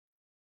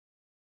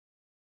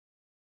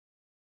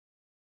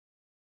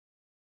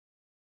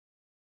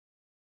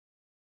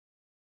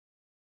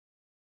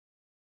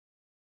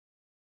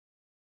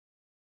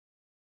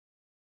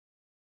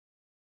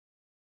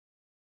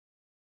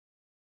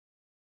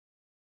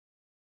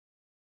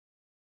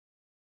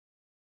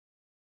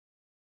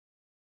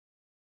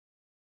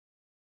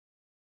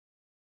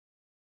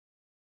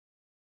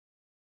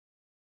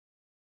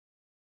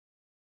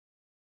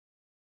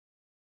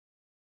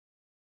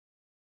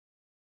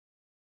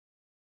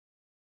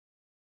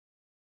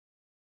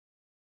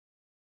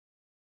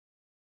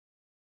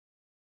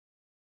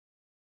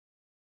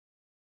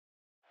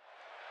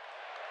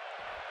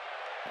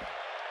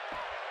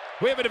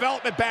We have a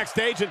development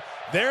backstage, and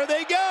there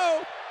they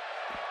go.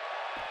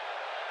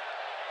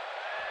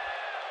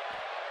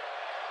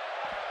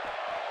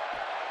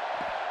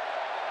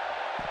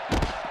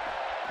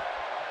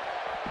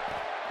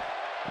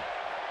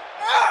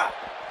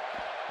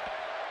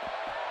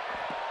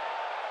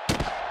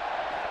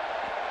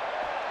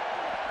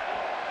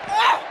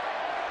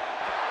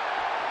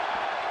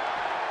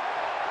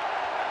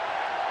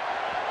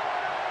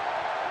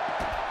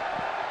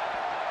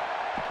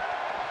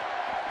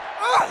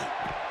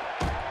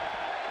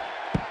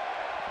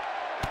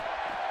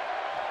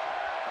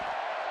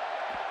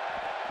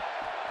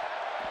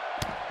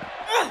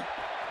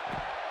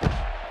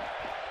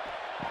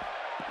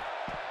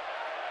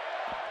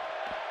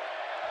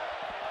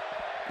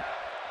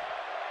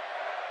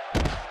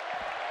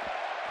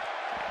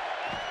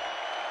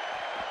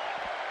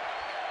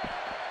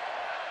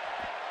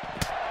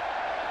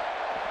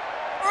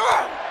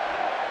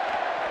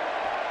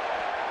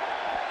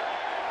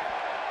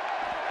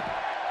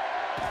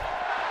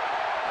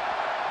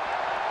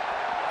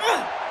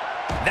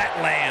 That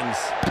lands.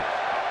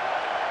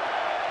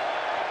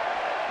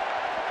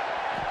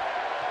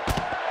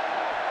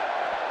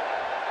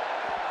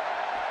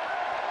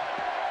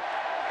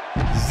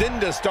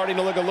 Zinda's starting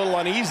to look a little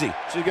uneasy.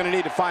 She's going to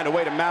need to find a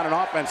way to mount an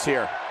offense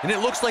here. And it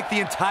looks like the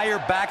entire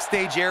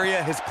backstage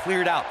area has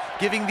cleared out,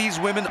 giving these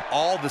women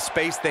all the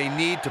space they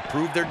need to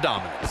prove their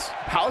dominance.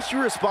 How she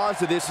responds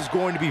to this is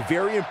going to be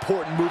very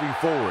important moving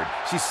forward.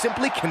 She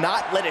simply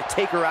cannot let it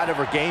take her out of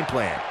her game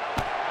plan.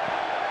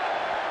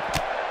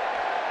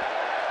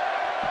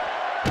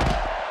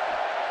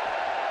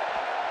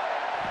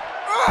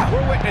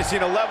 We're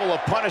witnessing a level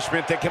of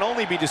punishment that can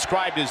only be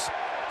described as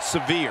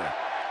severe.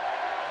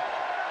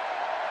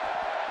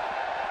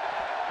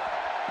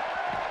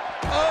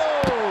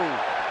 Oh!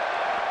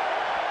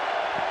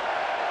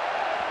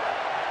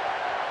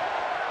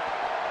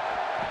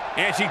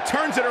 And she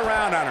turns it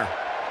around on her.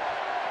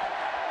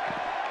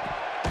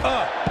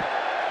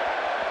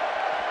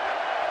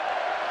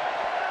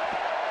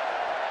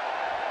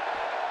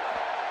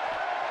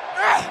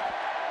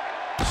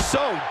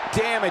 So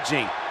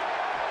damaging.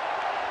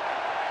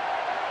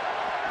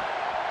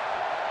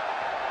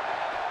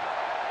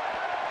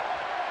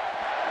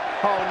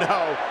 Oh,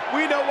 no.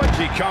 We know what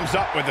she comes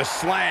up with a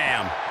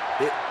slam.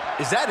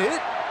 Is that it?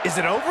 Is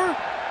it over?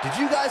 Did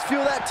you guys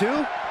feel that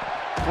too?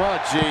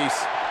 Oh, jeez.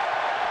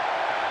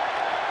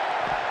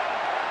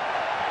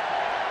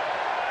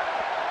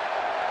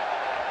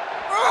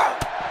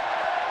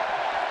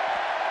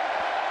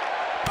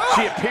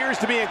 She appears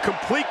to be in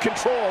complete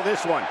control of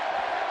this one.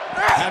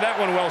 Now that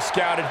one well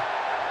scouted.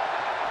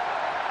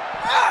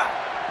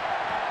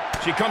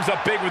 She comes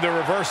up big with the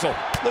reversal.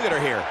 Look at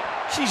her here.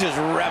 She's just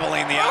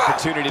reveling the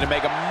opportunity to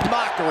make a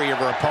mockery of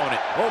her opponent.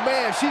 Oh,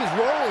 man, she's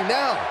rolling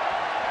now.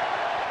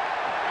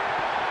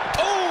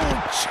 Oh,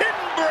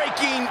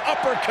 chin-breaking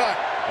uppercut.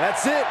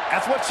 That's it.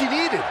 That's what she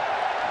needed.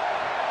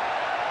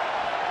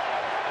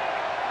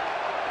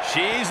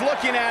 She's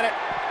looking at it.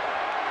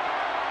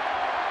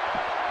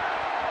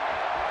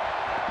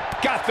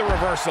 Got the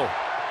reversal.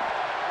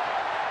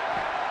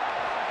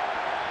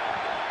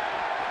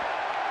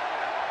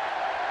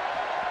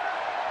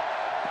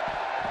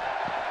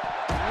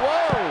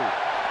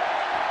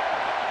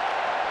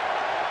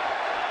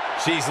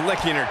 She's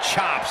licking her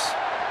chops.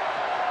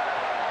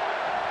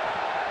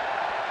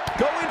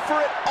 Going for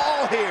it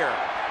all here.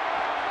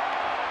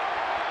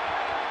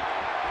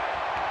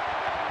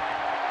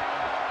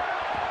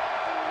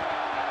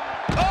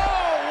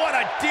 Oh, what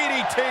a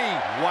DDT.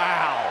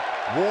 Wow.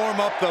 Warm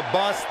up the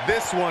bus.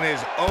 This one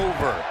is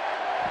over.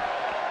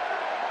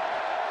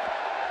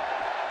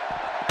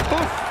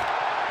 Oof.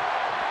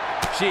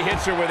 She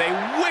hits her with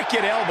a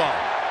wicked elbow.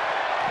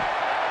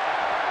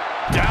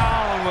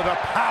 Down with a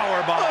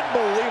power bomb.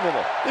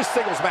 Unbelievable. This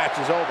singles match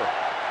is over.